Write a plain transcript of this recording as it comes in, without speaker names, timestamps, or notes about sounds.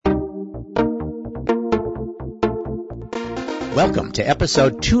Welcome to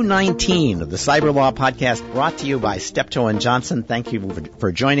episode 219 of the Cyberlaw Podcast, brought to you by Steptoe & Johnson. Thank you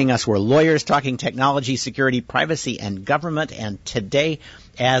for joining us. We're lawyers talking technology, security, privacy, and government. And today,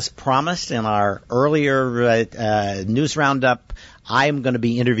 as promised in our earlier news roundup, I'm going to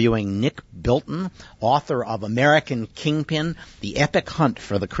be interviewing Nick Bilton, author of American Kingpin, the epic hunt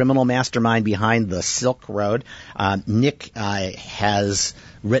for the criminal mastermind behind the Silk Road. Nick has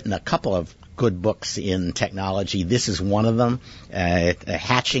written a couple of good books in technology. This is one of them.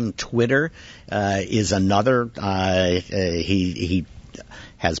 Hatching Twitter is another. He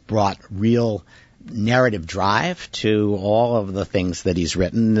has brought real narrative drive to all of the things that he's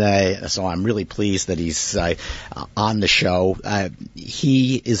written. So I'm really pleased that he's on the show.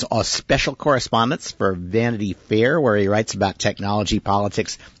 He is a special correspondent for Vanity Fair, where he writes about technology,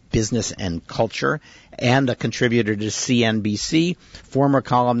 politics, business, and culture, and a contributor to CNBC, former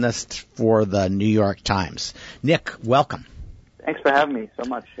columnist for the New York Times. Nick, welcome. Thanks for having me so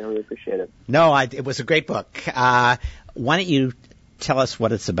much. I really appreciate it. No, it was a great book. Why don't you tell us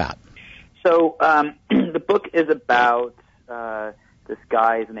what it's about? So the book is about this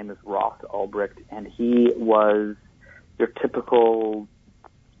guy. His name is Ross Ulbricht, and he was your typical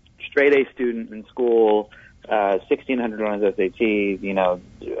straight-A student in school, 1,600 on his SATs,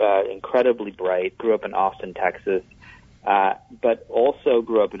 incredibly bright, grew up in Austin, Texas, but also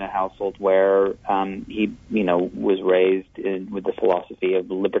grew up in a household where he, was raised with the philosophy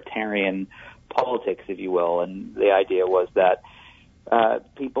of libertarian politics, if you will, and the idea was that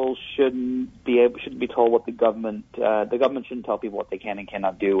people shouldn't be told what the government shouldn't tell people what they can and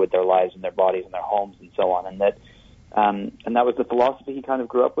cannot do with their lives and their bodies and their homes and so on, and that was the philosophy he kind of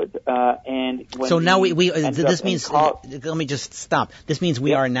grew up with. And when so now this means let me just stop. This means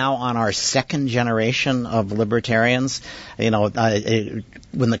we are now on our second generation of libertarians. When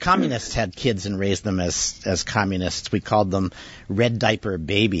the communists had kids and raised them as communists, we called them red diaper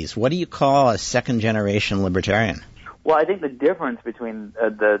babies. What do you call a second generation libertarian? Well, I think the difference between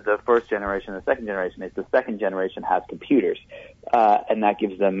the first generation and the second generation is the second generation has computers, and that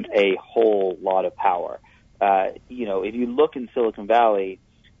gives them a whole lot of power. If you look in Silicon Valley,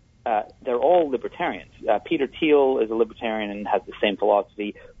 they're all libertarians. Peter Thiel is a libertarian and has the same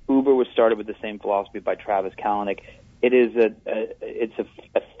philosophy. Uber was started with the same philosophy by Travis Kalanick. It is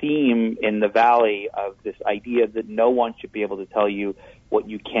a theme in the Valley of this idea that no one should be able to tell you what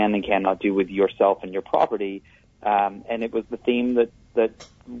you can and cannot do with yourself and your property. And it was the theme that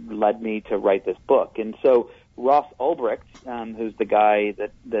led me to write this book. And so Ross Ulbricht, who's the guy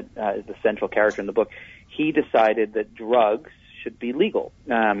that is the central character in the book, he decided that drugs should be legal.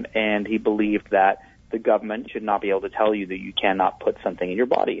 And he believed that the government should not be able to tell you that you cannot put something in your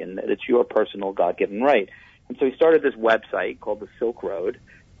body and that it's your personal God-given right. And so he started this website called the Silk Road,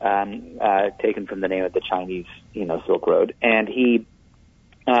 taken from the name of the Chinese, Silk Road. And he,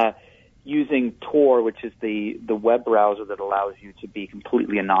 using Tor, which is the web browser that allows you to be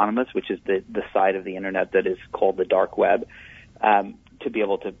completely anonymous, which is the side of the internet that is called the dark web, to be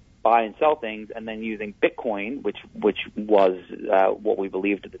able to buy and sell things, and then using Bitcoin, which was what we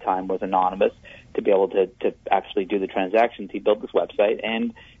believed at the time was anonymous, to be able to actually do the transactions. He built this website,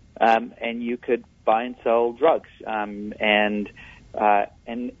 and you could buy and sell drugs. And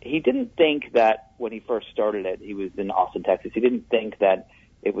he didn't think that when he first started it, he was in Austin, Texas. He didn't think that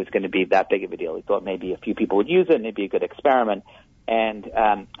it was going to be that big of a deal. He thought maybe a few people would use it and it'd be a good experiment. And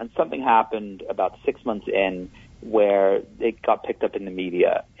something happened about 6 months in where it got picked up in the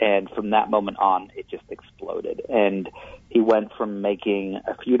media. And from that moment on, it just exploded. And he went from making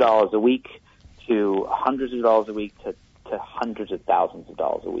a few dollars a week to hundreds of dollars a week to hundreds of thousands of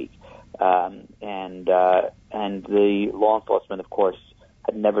dollars a week. And the law enforcement, of course,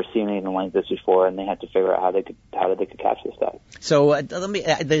 had never seen anything like this before, and they had to figure out how they could catch this guy. So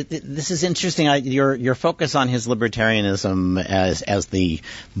this is interesting. Your focus on his libertarianism as the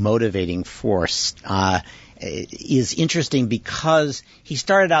motivating force is interesting because he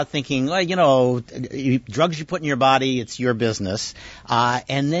started out thinking, drugs you put in your body, it's your business.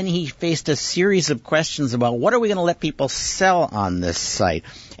 And then he faced a series of questions about what are we going to let people sell on this site.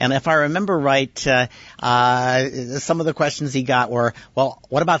 And if I remember right, some of the questions he got were, well,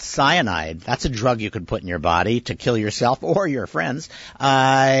 what about cyanide? That's a drug you could put in your body to kill yourself or your friends.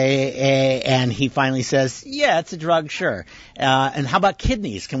 And he finally says, yeah, it's a drug, sure. And how about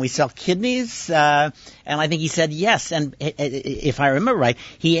kidneys? Can we sell kidneys? And I think he said yes. And if I remember right,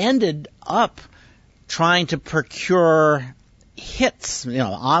 he ended up trying to procure hits,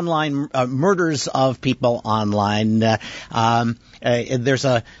 online murders of people online. There's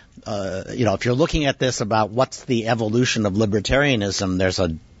a, if you're looking at this about what's the evolution of libertarianism, there's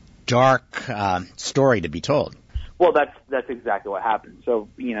a dark story to be told. Well, that's exactly what happened. So,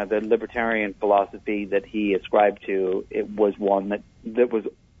 the libertarian philosophy that he ascribed to, it was one that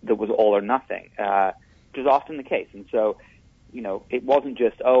was all or nothing, which is often the case. And so, it wasn't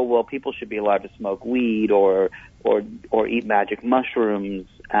just, people should be allowed to smoke weed or eat magic mushrooms,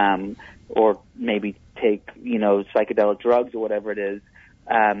 or maybe take, psychedelic drugs or whatever it is,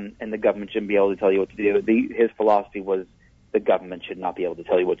 and the government shouldn't be able to tell you what to do. His philosophy was the government should not be able to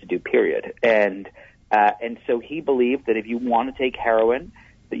tell you what to do, period. And so he believed that if you want to take heroin,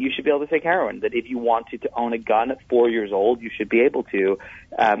 that you should be able to take heroin. That if you wanted to own a gun at 4 years old, you should be able to.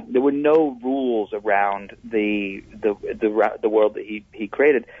 There were no rules around the world that he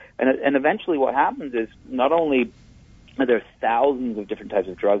created. And eventually, what happens is not only are there thousands of different types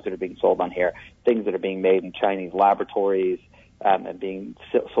of drugs that are being sold on here, things that are being made in Chinese laboratories and being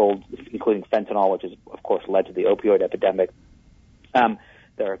sold, including fentanyl, which has of course led to the opioid epidemic.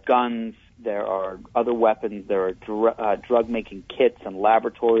 There are guns. There are other weapons. There are drug-making kits and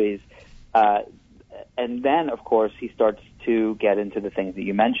laboratories. And then, of course, he starts to get into the things that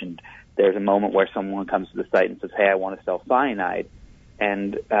you mentioned. There's a moment where someone comes to the site and says, hey, I want to sell cyanide.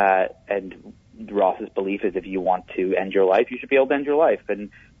 And Ross's belief is if you want to end your life, you should be able to end your life. And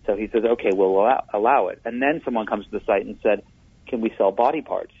so he says, okay, we'll allow it. And then someone comes to the site and said, can we sell body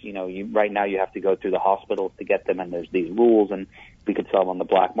parts? Right now you have to go through the hospitals to get them, and there's these rules, and we could sell them on the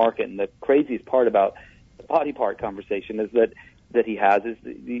black market. And the craziest part about the body part conversation is that he has is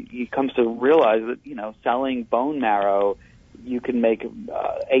he comes to realize that, selling bone marrow, you can make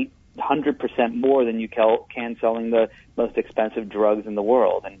 800% more than you can selling the most expensive drugs in the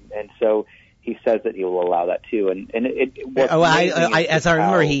world. And so he says that he will allow that too. As I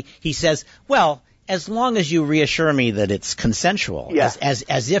remember, he says, well, as long as you reassure me that it's consensual,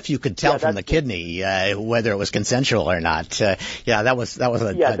 as if you could tell from the kidney whether it was consensual or not. That was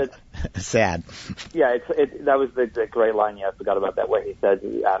sad. Yeah, that was the great line. Yeah, I forgot about that. Where he says,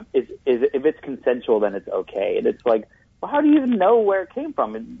 "Is if it's consensual, then it's okay." And it's like, well, how do you even know where it came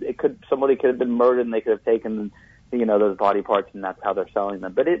from? Somebody could have been murdered, and they could have taken, those body parts, and that's how they're selling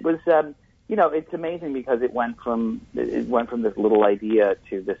them. But it was, it's amazing because it went from this little idea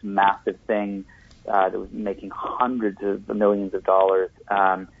to this massive thing. That was making hundreds of millions of dollars,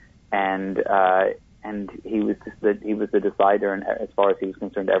 and he was the decider, and as far as he was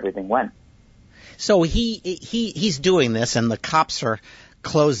concerned, everything went. So he's doing this, and the cops are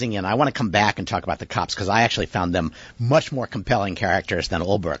closing in. I want to come back and talk about the cops because I actually found them much more compelling characters than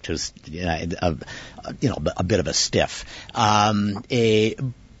Ulbricht, who's a bit of a stiff.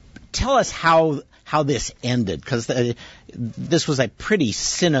 Tell us how this ended, because this was a pretty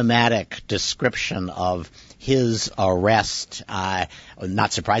cinematic description of his arrest,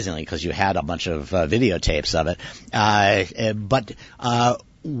 not surprisingly, because you had a bunch of videotapes of it. But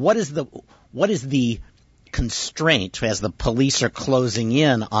what is the constraint as the police are closing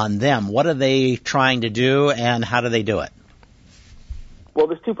in on them? What are they trying to do, and how do they do it? Well,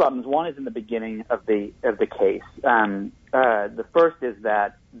 there's two problems. One is in the beginning of the case. The first is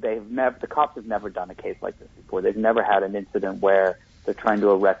that the cops have never done a case like this before. They've never had an incident where they're trying to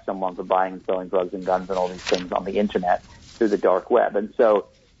arrest someone for buying and selling drugs and guns and all these things on the internet through the dark web. And so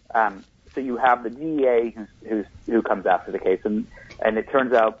you have the DEA who comes after the case, and it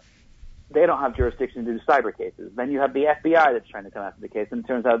turns out they don't have jurisdiction to do cyber cases. Then you have the FBI that's trying to come after the case, and it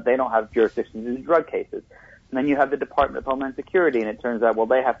turns out they don't have jurisdiction to do drug cases. And then you have the Department of Homeland Security, and it turns out,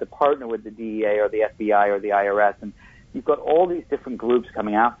 they have to partner with the DEA or the FBI or the IRS. And you've got all these different groups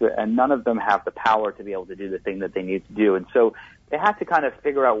coming after it, and none of them have the power to be able to do the thing that they need to do. And so they had to kind of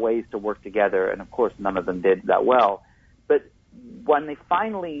figure out ways to work together, and of course none of them did that well. But when they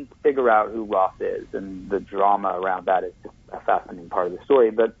finally figure out who Ross is, and the drama around that is just a fascinating part of the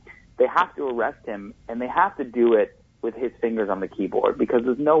story, but they have to arrest him, and they have to do it with his fingers on the keyboard because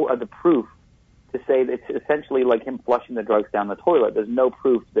there's no other proof to say that it's essentially like him flushing the drugs down the toilet. There's no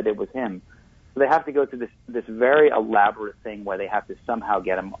proof that it was him. So they have to go through this very elaborate thing where they have to somehow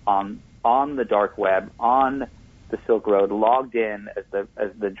get him on the dark web, on the Silk Road, logged in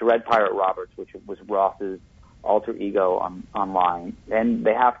as the Dread Pirate Roberts, which was Ross's alter ego online, and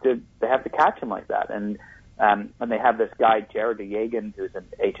they have to catch him like that. And they have this guy Jared Yegan, who's an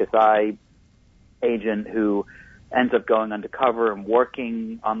HSI agent who ends up going undercover and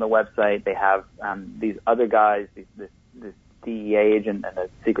working on the website. They have these other guys, this DEA agent and a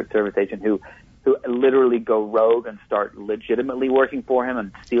Secret Service agent who literally go rogue and start legitimately working for him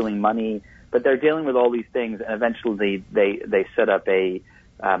and stealing money. But they're dealing with all these things, and eventually they set up a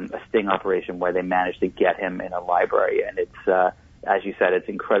sting operation where they manage to get him in a library. And it's, as you said, it's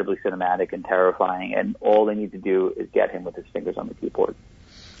incredibly cinematic and terrifying, and all they need to do is get him with his fingers on the keyboard.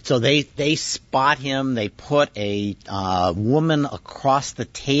 So they spot him. They put a woman across the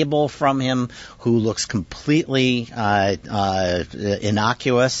table from him who looks completely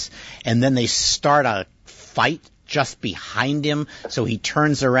innocuous, and then they start a fight just behind him. So he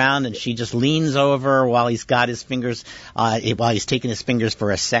turns around and she just leans over while he's got his fingers, while he's taking his fingers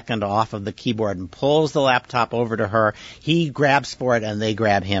for a second off of the keyboard, and pulls the laptop over to her. He grabs for it and they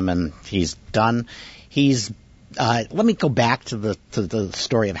grab him, and he's done. Let me go back to the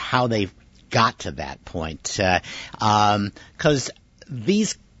story of how they got to that point, because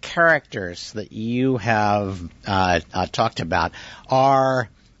these characters that you have talked about are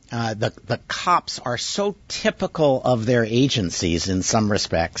the cops are so typical of their agencies in some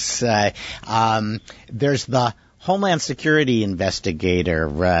respects. There's the Homeland Security investigator,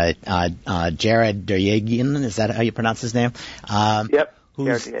 Jared Deryagian, is that how you pronounce his name? Yep,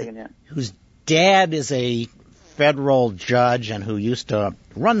 Jared Deryagian, yeah. Whose dad is a federal judge and who used to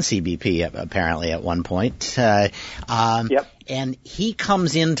run CBP apparently at one point. Yep. And he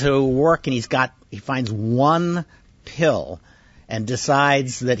comes into work and he finds one pill and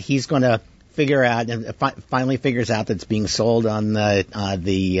decides that he's going to figure out, and finally figures out that it's being sold on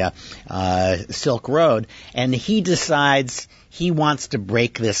the Silk Road, and he decides he wants to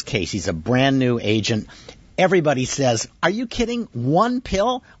break this case. He's a brand new agent. Everybody says, "Are you kidding? One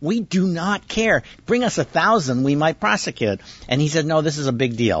pill? We do not care. Bring us 1,000, we might prosecute." And he said, "No, this is a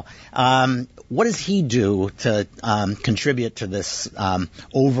big deal." What does he do to contribute to this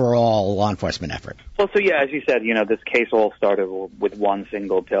overall law enforcement effort? Well, so yeah, as you said, this case all started with one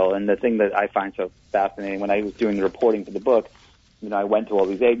single pill. And the thing that I find so fascinating, when I was doing the reporting for the book, I went to all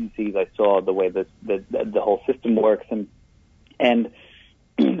these agencies, I saw the way that the whole system works, and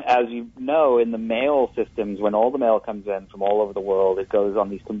as you know, in the mail systems, when all the mail comes in from all over the world, it goes on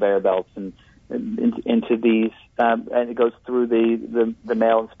these conveyor belts and into these, and it goes through the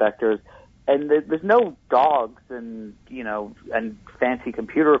mail inspectors. And there's no dogs and fancy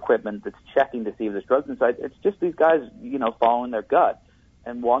computer equipment that's checking to see if there's drugs inside. It's just these guys, following their gut.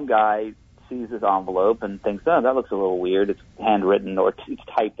 And one guy sees this envelope and thinks, "Oh, that looks a little weird. It's handwritten, or it's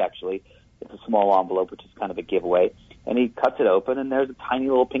typed actually. It's a small envelope, which is kind of a giveaway." And he cuts it open, and there's a tiny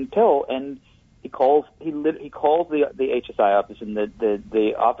little pink pill. And he calls the HSI office, and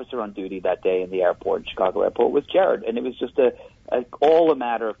the officer on duty that day in the airport, Chicago airport, was Jared. And it was just all a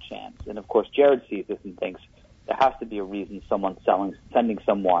matter of chance. And of course, Jared sees this and thinks there has to be a reason someone's sending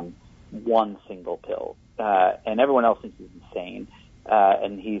someone one single pill, and everyone else thinks he's insane.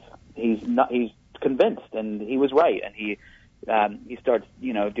 And he's convinced, and he was right. And he starts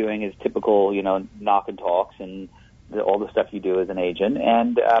doing his typical knock and talks and all the stuff you do as an agent,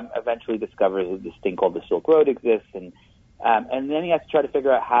 and eventually discovers that this thing called the Silk Road exists, and then he has to try to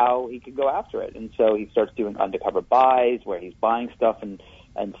figure out how he can go after it. And so he starts doing undercover buys where he's buying stuff and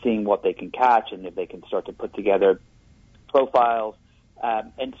seeing what they can catch, and if they can start to put together profiles.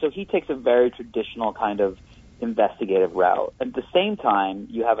 And so he takes a very traditional kind of investigative route. At the same time,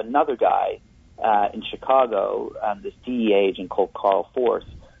 you have another guy in Chicago, this DEA agent called Carl Force,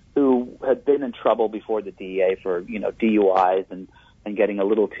 who had been in trouble before the DEA for, DUIs and getting a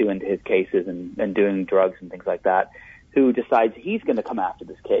little too into his cases and doing drugs and things like that, who decides he's going to come after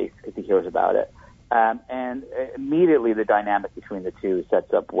this case because he hears about it. And immediately the dynamic between the two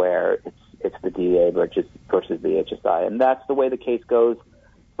sets up where it's the DEA versus the HSI. And that's the way the case goes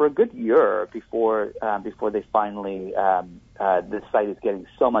for a good year before they finally, this site is getting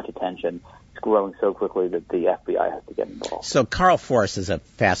so much attention. It's growing so quickly that the FBI has to get involved. So Carl Force is a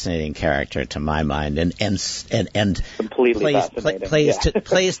fascinating character to my mind, and completely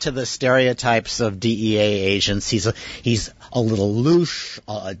plays to the stereotypes of DEA agents. He's a little louche,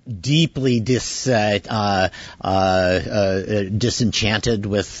 deeply disenchanted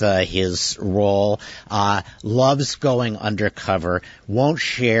with his role. Loves going undercover. Won't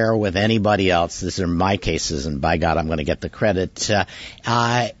share with anybody else. These are my cases, and by God, I'm going to get the credit.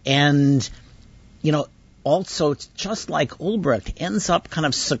 And also, just like Ulbricht, ends up kind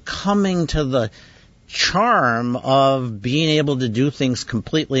of succumbing to the charm of being able to do things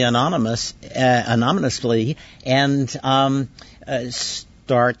completely anonymously, and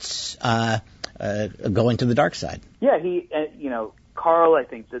starts going to the dark side. Yeah, Carl, I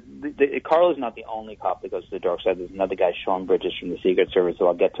think that Carl is not the only cop that goes to the dark side. There's another guy, Sean Bridges, from the Secret Service, who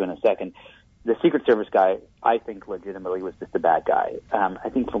I'll get to in a second. The Secret Service guy, I think, legitimately was just a bad guy. I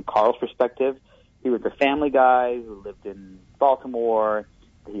think from Carl's perspective, he was a family guy who lived in Baltimore.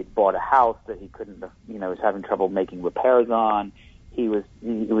 He had bought a house that he couldn't, was having trouble making repairs on. It was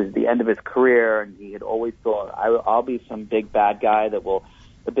the end of his career, and he had always thought, I'll be some big bad guy that will,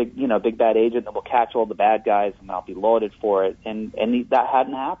 big bad agent that will catch all the bad guys and I'll be lauded for it. And that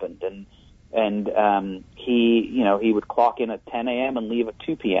hadn't happened. And he would clock in at 10 a.m. and leave at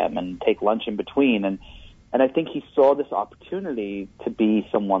 2 p.m. and take lunch in between. And I think he saw this opportunity to be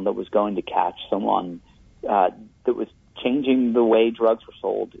someone that was going to catch someone that was changing the way drugs were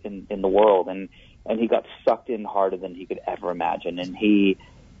sold in the world. And he got sucked in harder than he could ever imagine. And he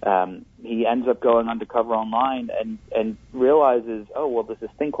ends up going undercover online and realizes, oh, well, there's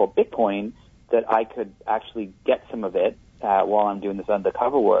this thing called Bitcoin that I could actually get some of it while I'm doing this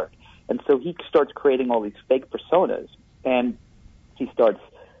undercover work. And so he starts creating all these fake personas, and he starts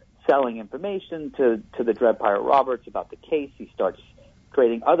selling information to the Dread Pirate Roberts about the case. He starts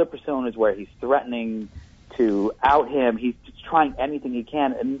creating other personas where he's threatening to out him. He's just trying anything he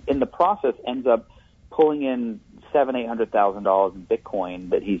can, and in the process ends up pulling in $700,000-800,000 in Bitcoin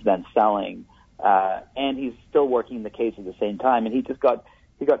that he's then selling, and he's still working the case at the same time. And he got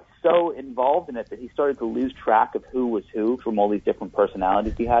so involved in it that he started to lose track of who was who from all these different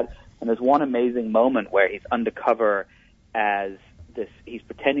personalities he had. And there's one amazing moment where he's undercover as this. He's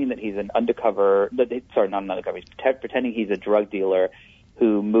pretending that he's an undercover. Sorry, not an undercover. He's pretending he's a drug dealer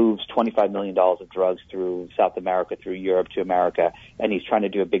who moves $25 million of drugs through South America, through Europe to America, and he's trying to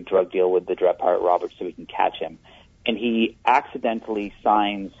do a big drug deal with the Dread Pirate Roberts so he can catch him. And he accidentally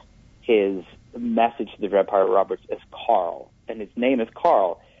signs his message to the Dread Pirate Roberts as Carl, and his name is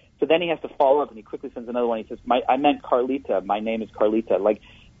Carl. So then he has to follow up, and he quickly sends another one. He says, I meant Carlita. My name is Carlita. Like,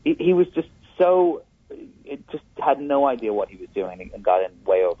 he was just it just had no idea what he was doing and got in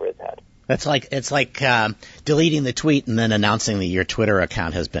way over his head. It's like deleting the tweet and then announcing that your Twitter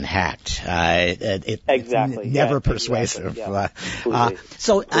account has been hacked. Exactly. It's never persuasive. Exactly. Yeah.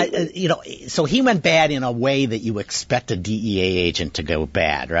 So he went bad in a way that you expect a DEA agent to go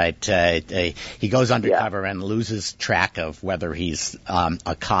bad, right? He goes undercover and loses track of whether he's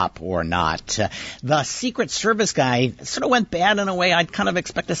a cop or not. The Secret Service guy sort of went bad in a way I'd kind of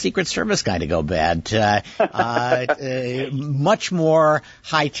expect a Secret Service guy to go bad. Much more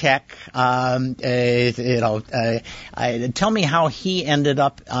high tech. Tell me how he ended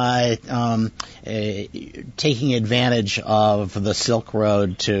up taking advantage of the Silk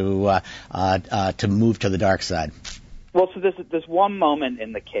Road to move to the dark side. Well, so there's one moment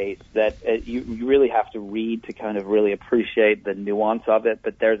in the case that you really have to read to kind of really appreciate the nuance of it.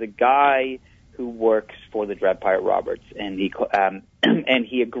 But there's a guy who works for the Dread Pirate Roberts, and he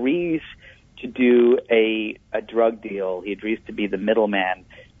agrees to do a drug deal. He agrees to be the middleman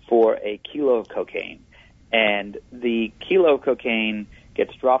for a kilo of cocaine. And the kilo of cocaine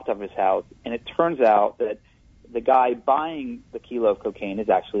gets dropped off his house, and it turns out that the guy buying the kilo of cocaine is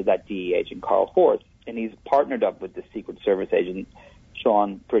actually that DEA agent, Carl Forth, and he's partnered up with the Secret Service agent,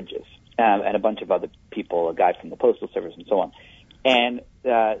 Sean Bridges, and a bunch of other people, a guy from the Postal Service and so on. And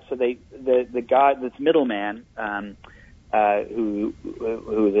so the guy, this middleman, who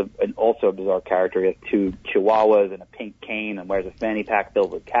is also a bizarre character. He has 2 chihuahuas and a pink cane and wears a fanny pack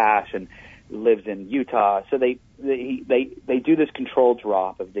filled with cash and lives in Utah. So they do this controlled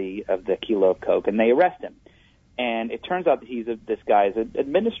drop of the kilo of coke, and they arrest him. And it turns out that this guy is an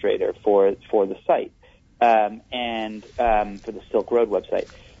administrator for the site and for the Silk Road website.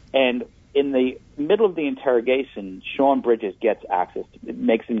 And in the middle of the interrogation, Sean Bridges gets access. It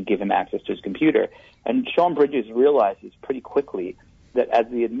makes him give him access to his computer. And Sean Bridges realizes pretty quickly that as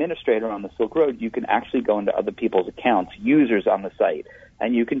the administrator on the Silk Road, you can actually go into other people's accounts, users on the site,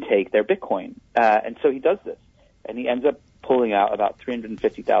 and you can take their Bitcoin. And so he does this. And he ends up pulling out about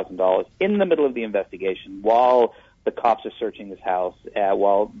 $350,000 in the middle of the investigation while the cops are searching this house,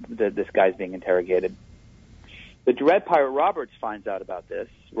 while this guy's being interrogated. The Dread Pirate Roberts finds out about this,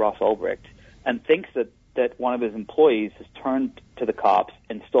 Ross Ulbricht, and thinks that one of his employees has turned to the cops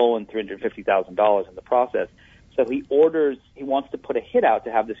and stolen $350,000 in the process. So he wants to put a hit out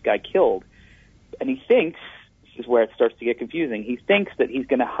to have this guy killed. And he thinks, this is where it starts to get confusing, he thinks that he's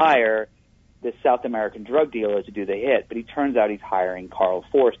going to hire this South American drug dealer to do the hit, but he turns out he's hiring Carl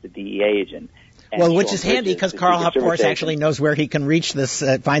Force, the DEA agent. Well, which is handy because Carl Force actually knows where he can reach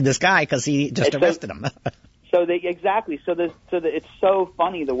find this guy because he just arrested him. It's so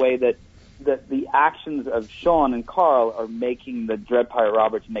funny the way that the actions of Sean and Carl are making the Dread Pirate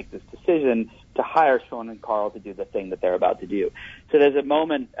Roberts make this decision to hire Sean and Carl to do the thing that they're about to do. So there's a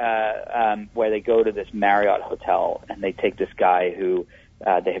moment where they go to this Marriott hotel and they take this guy who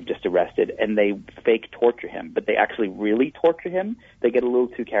they have just arrested, and they fake torture him, but they actually really torture him. They get a little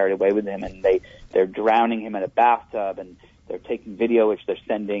too carried away with him, and they're drowning him in a bathtub, and they're taking video, which they're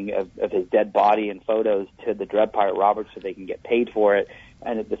sending of his dead body and photos to the Dread Pirate Roberts so they can get paid for it.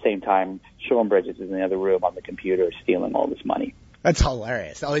 And at the same time, Sean Bridges is in the other room on the computer stealing all this money. That's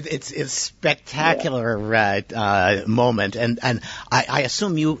hilarious. Oh, it's spectacular moment, and I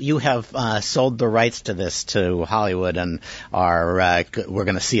assume you have sold the rights to this to Hollywood, and we're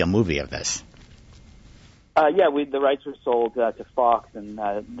going to see a movie of this. The rights were sold to Fox, and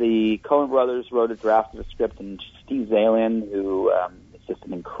the Coen brothers wrote a draft of a script, and Steve Zalian, who is just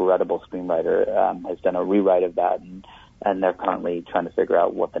an incredible screenwriter, has done a rewrite of that, and they're currently trying to figure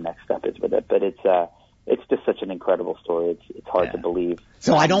out what the next step is with it. But it's just such an incredible story. It's hard to believe.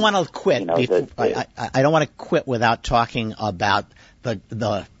 So I don't want to quit. I don't want to quit without talking about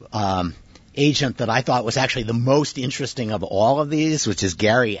the agent that I thought was actually the most interesting of all of these, which is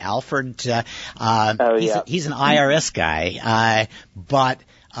Gary Alford. He's an IRS guy, but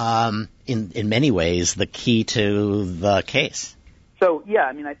in many ways the key to the case. So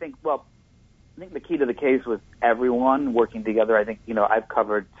I think the key to the case was everyone working together. I think I've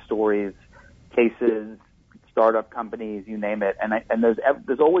covered stories, cases, startup companies, you name it, and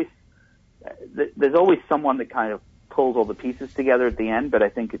there's always someone that kind of pulls all the pieces together at the end. But I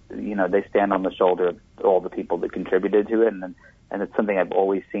think they stand on the shoulder of all the people that contributed to it, and it's something I've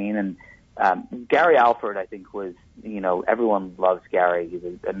always seen. And Gary Alford, I think, was everyone loves Gary. He's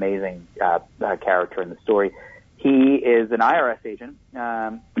an amazing character in the story. He is an IRS agent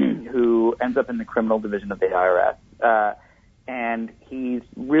who ends up in the criminal division of the IRS. And he's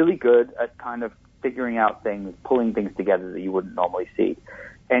really good at kind of figuring out things, pulling things together that you wouldn't normally see.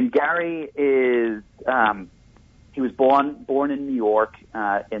 And Gary is, he was born in New York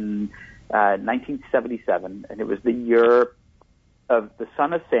in 1977, and it was the year of the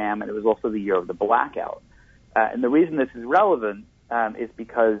Son of Sam, and it was also the year of the blackout. And the reason this is relevant is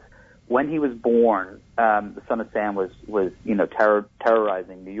because when he was born, the Son of Sam was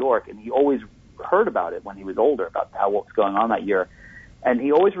terrorizing New York, and he always heard about it when he was older, about what was going on that year. And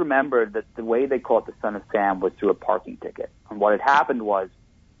he always remembered that the way they caught the Son of Sam was through a parking ticket. And what had happened was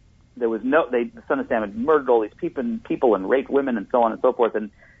the Son of Sam had murdered all these people and raped women and so on and so forth.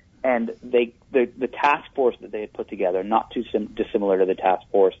 And the task force that they had put together, not too dissimilar to the task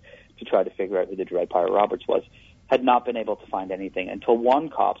force to try to figure out who the Dread Pirate Roberts was, had not been able to find anything until one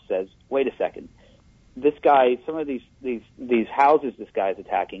cop says, "Wait a second. This guy, some of these houses this guy is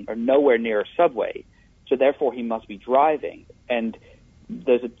attacking are nowhere near a subway, so therefore he must be driving. And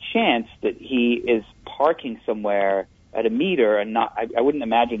there's a chance that he is parking somewhere at a meter, and not. I wouldn't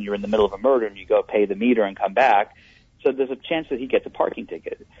imagine you're in the middle of a murder and you go pay the meter and come back. So there's a chance that he gets a parking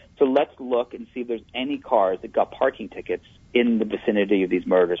ticket. So let's look and see if there's any cars that got parking tickets in the vicinity of these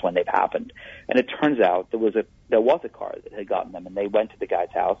murders when they've happened." And it turns out there was a car that had gotten them, and they went to the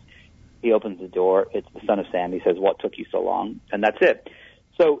guy's house. He opens the door. It's the Son of Sam. He says, "What took you so long?" And that's it.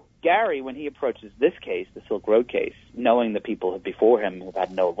 So Gary, when he approaches this case, the Silk Road case, knowing the people before him have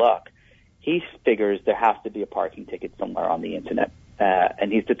had no luck, he figures there has to be a parking ticket somewhere on the Internet,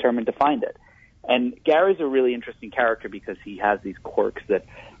 and he's determined to find it. And Gary's a really interesting character because he has these quirks that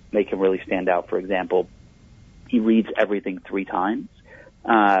make him really stand out. For example, he reads everything 3 times.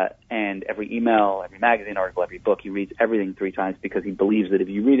 And every email, every magazine article, every book, he reads everything 3 times because he believes that if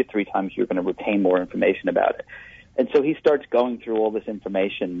you read it 3 times, you're going to retain more information about it. And so he starts going through all this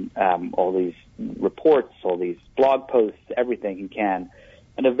information, all these reports, all these blog posts, everything he can.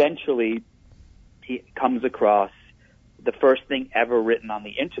 And eventually he comes across the first thing ever written on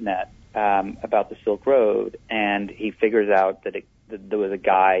the Internet about the Silk Road, and he figures out that there was a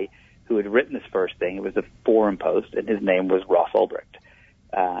guy who had written this first thing. It was a forum post, and his name was Ross Ulbricht.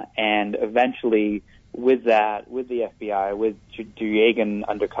 And eventually, with that, with the FBI, with Juergen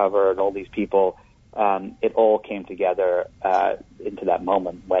undercover and all these people, it all came together into that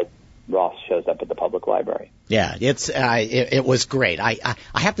moment when Ross shows up at the public library. Yeah, it was great. I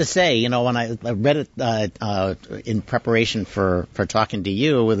have to say, when I read it in preparation for talking to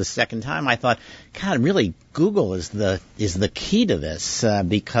you the second time, I thought, God, really, Google is the key to this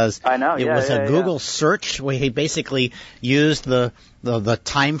because it was a Google search where he basically used the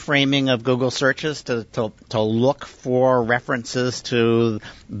time framing of Google searches to look for references to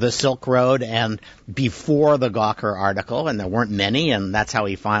the Silk Road and before the Gawker article, and there weren't many, and that's how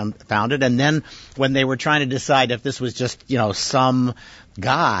he found it. And then when they were trying to decide if this was just some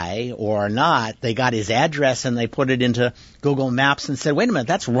guy or not, they got his address and they put it into Google Maps and said, wait a minute,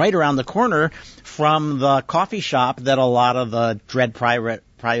 that's right around the corner from the coffee shop that a lot of the Dread Pirate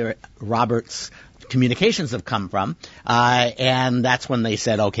Roberts communications have come from, and that's when they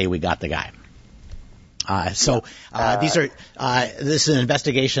said, okay, we got the guy. This is an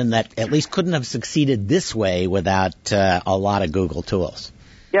investigation that at least couldn't have succeeded this way without a lot of Google tools.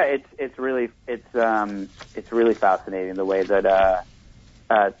 Yeah, it's really fascinating the way that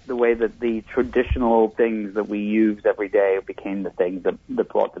the way that the traditional things that we use every day became the things that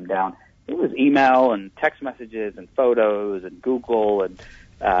brought them down. It was email and text messages and photos and Google and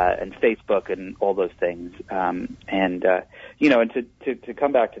Facebook and all those things. And to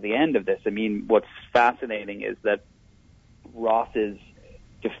come back to the end of this, I mean, what's fascinating is that Ross's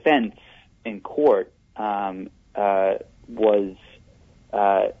defense in court was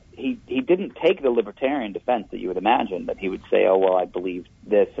he didn't take the libertarian defense that you would imagine, that he would say, "Oh well, I believe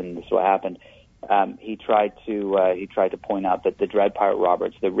this and this is what happened." He tried to point out that the Dread Pirate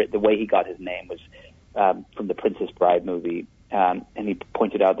Roberts, the way he got his name was from the Princess Bride movie, and he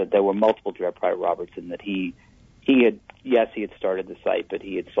pointed out that there were multiple Dread Pirate Roberts, and that he had started the site, but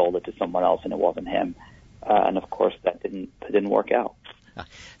he had sold it to someone else, and it wasn't him. And of course, that didn't work out.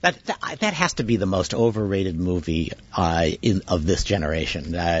 That has to be the most overrated movie of this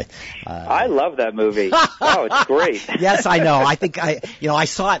generation. I love that movie. Oh, it's great. Yes, I know. I think I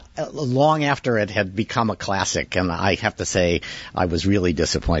saw it long after it had become a classic, and I have to say I was really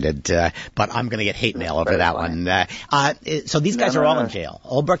disappointed. But I'm going to get hate mail over that one. So these guys are all in jail.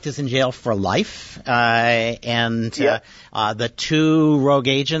 Ulbricht is in jail for life, and the two rogue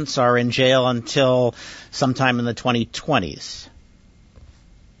agents are in jail until sometime in the 2020s.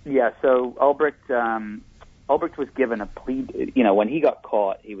 Yeah, so Ulbricht was given a plea. When he got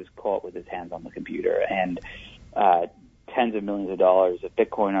caught, he was caught with his hands on the computer and tens of millions of dollars of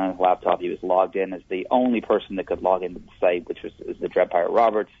Bitcoin on his laptop. He was logged in as the only person that could log into the site, which was the Dread Pirate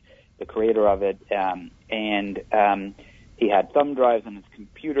Roberts, the creator of it. And he had thumb drives on his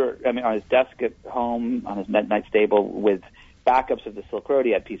computer, on his desk at home, on his night table with backups of the Silk Road.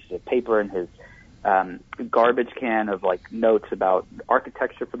 He had pieces of paper in his garbage can of notes about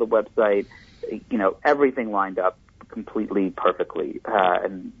architecture for the website, everything lined up completely perfectly.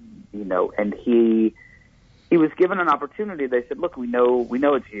 And he was given an opportunity. They said, look, we know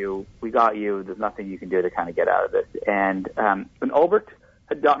it's you. We got you. There's nothing you can do to kind of get out of this. And Ulbricht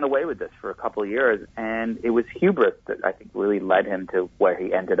had gotten away with this for a couple of years, and it was hubris that I think really led him to where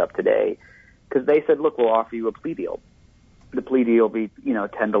he ended up today. Because they said, look, we'll offer you a plea deal. The plea deal will be,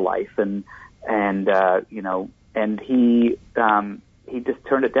 10 to life, and he just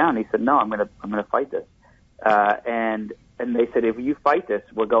turned it down. He said, "No, I'm gonna fight this." And they said, "If you fight this,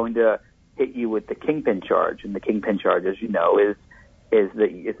 we're going to hit you with the Kingpin charge." And the Kingpin charge, as you know, is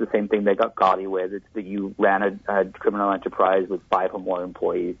the same thing they got Gotti with. It's that you ran a criminal enterprise with 5 or more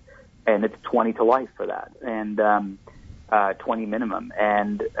employees, and it's 20 to life for that, and 20 minimum.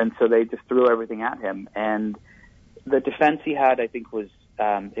 And so they just threw everything at him. And the defense he had, I think, was.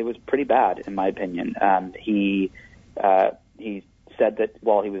 It was pretty bad, in my opinion. He said that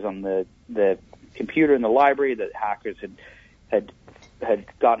while he was on the computer in the library, that hackers had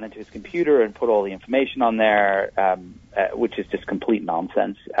gotten into his computer and put all the information on there, which is just complete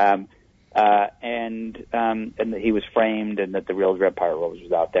nonsense. And that he was framed, and that the real Dread Pirate Roberts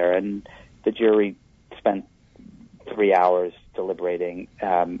was out there. And the jury spent 3 hours deliberating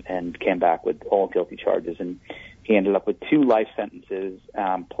and came back with all guilty charges. And he ended up with 2 life sentences,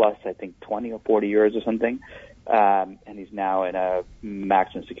 plus I think 20 or 40 years or something. And he's now in a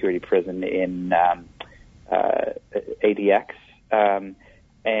maximum security prison in ADX,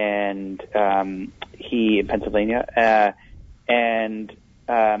 he in Pennsylvania. And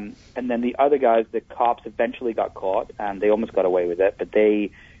then the other guys, the cops eventually got caught, and they almost got away with it, but they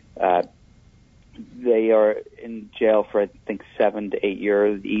are in jail for I think 7 to 8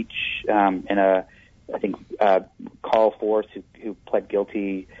 years each. I think Carl Force, who pled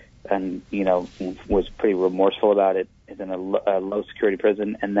guilty and was pretty remorseful about it, is in a low security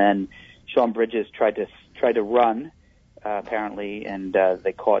prison. And then Sean Bridges tried to run apparently, and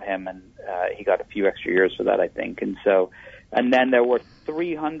they caught him, and he got a few extra years for that, I think. And then there were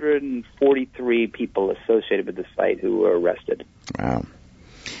 343 people associated with the site who were arrested. Wow.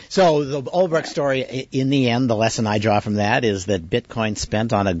 So the Ulbricht story, in the end, the lesson I draw from that is that Bitcoin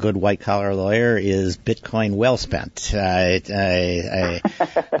spent on a good white-collar lawyer is Bitcoin well spent. But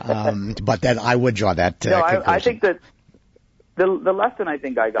then I would draw that conclusion. I think that the lesson I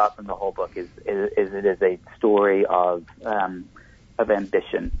think I got from the whole book is it is a story of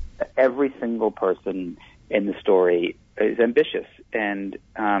ambition. Every single person in the story is ambitious, and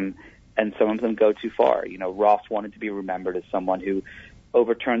some of them go too far. Ross wanted to be remembered as someone who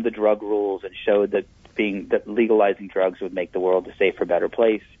overturned the drug rules and showed that legalizing drugs would make the world a safer, better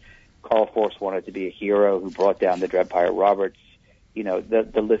place. Carl Force wanted to be a hero who brought down the Dread Pirate Roberts.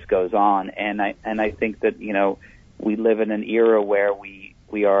 The list goes on, and I think that we live in an era where we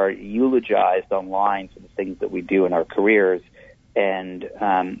are eulogized online for the things that we do in our careers, and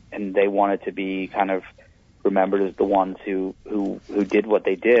they wanted to be kind of remembered as the ones who did what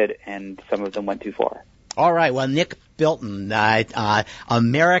they did, and some of them went too far. All right. Well, Nick Bilton,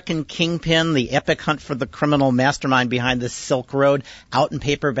 American Kingpin, the epic hunt for the criminal mastermind behind the Silk Road, out in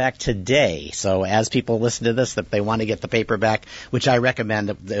paperback today. So as people listen to this, if they want to get the paperback, which I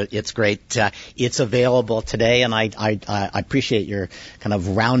recommend, it's great. It's available today, and I appreciate your kind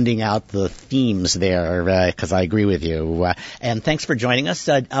of rounding out the themes there, because I agree with you. And thanks for joining us.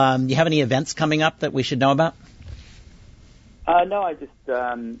 You have any events coming up that we should know about? No, I just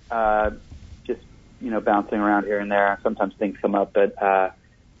bouncing around here and there. Sometimes things come up, but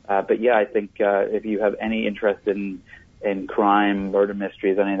yeah, I think if you have any interest in crime, murder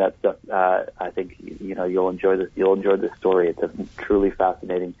mysteries, any of that stuff, I think you'll enjoy this. You'll enjoy this story. It's truly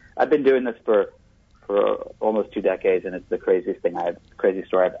fascinating. I've been doing this for almost 2 decades, and it's the craziest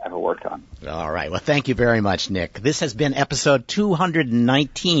story I've ever worked on. All right. Well, thank you very much, Nick. This has been episode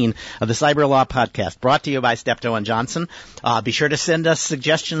 219 of the Cyberlaw Podcast, brought to you by Steptoe and Johnson. Be sure to send us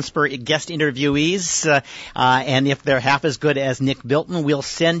suggestions for guest interviewees, and if they're half as good as Nick Bilton, we'll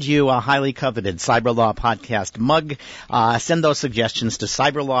send you a highly coveted Cyberlaw Podcast mug. Send those suggestions to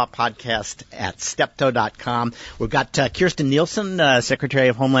cyberlawpodcast@steptoe.com. We've got Kirsten Nielsen, Secretary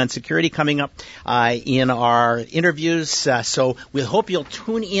of Homeland Security, coming up in our interviews, so we hope you'll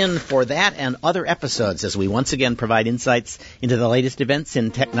tune in for that and other episodes as we once again provide insights into the latest events in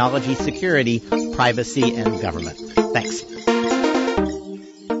technology, security, privacy, and government. Thanks.